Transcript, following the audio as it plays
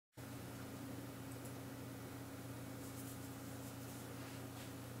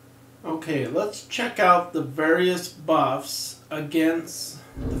Okay, let's check out the various buffs against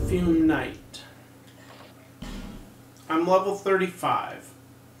the Fume Knight. I'm level 35.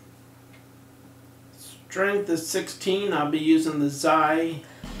 Strength is 16. I'll be using the Xi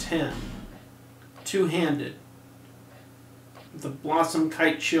 10. Two-handed. With the Blossom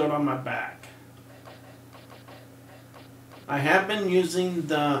Kite Shield on my back. I have been using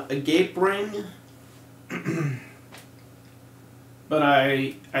the Agape Ring. But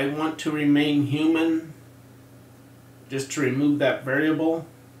I want to remain human, just to remove that variable.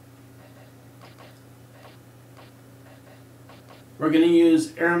 We're going to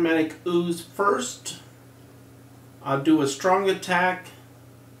use Aromatic Ooze first. I'll do a strong attack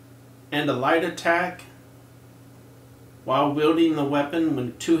and a light attack while wielding the weapon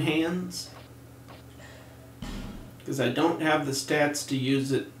with two hands, because I don't have the stats to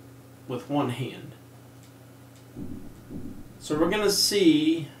use it with one hand. So we're going to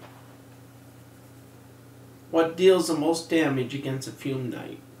see what deals the most damage against a Fume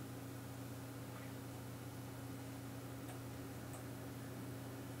Knight.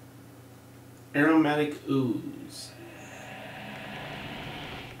 Aromatic Ooze.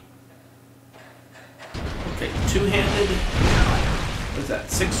 Okay, two-handed. What is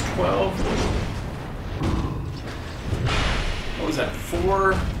that, 612? What was that,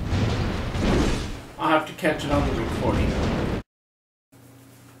 4? I'll have to catch it on the recording.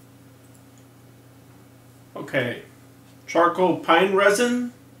 Okay, charcoal pine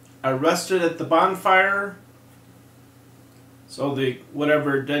resin. I rested at the bonfire, so the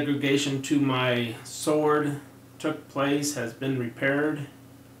whatever degradation to my sword took place has been repaired.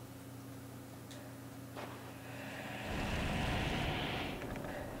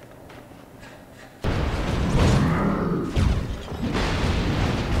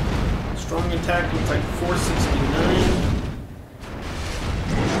 Strong attack looks like 469.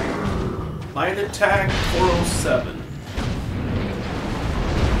 Light attack, 407.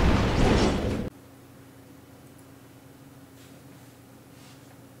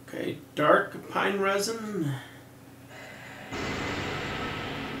 Okay, dark pine resin.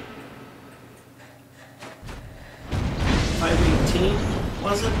 $518,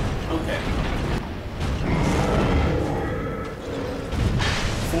 was it? Okay.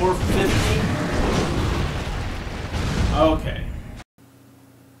 450. Okay.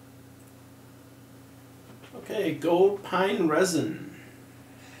 Okay, gold pine resin.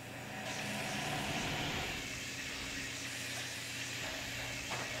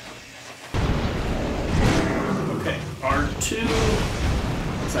 Okay, R2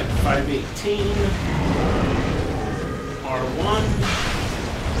 looks like 518. R1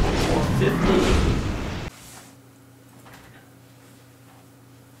 450.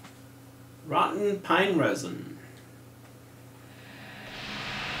 Rotten pine resin.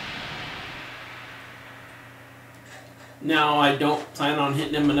 Now, I don't plan on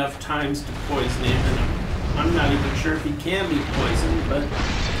hitting him enough times to poison him, and I'm not even sure if he can be poisoned, but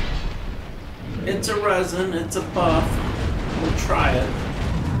it's a resin, it's a buff. We'll try it.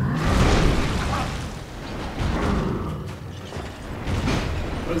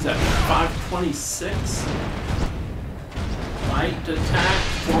 What is that, 526? Light attack,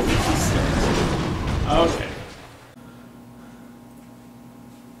 456. Okay.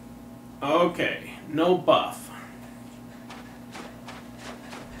 Okay, no buff.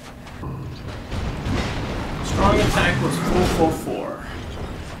 Strong attack was 444.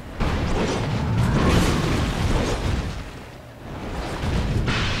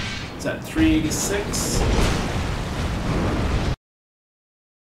 Is that 386?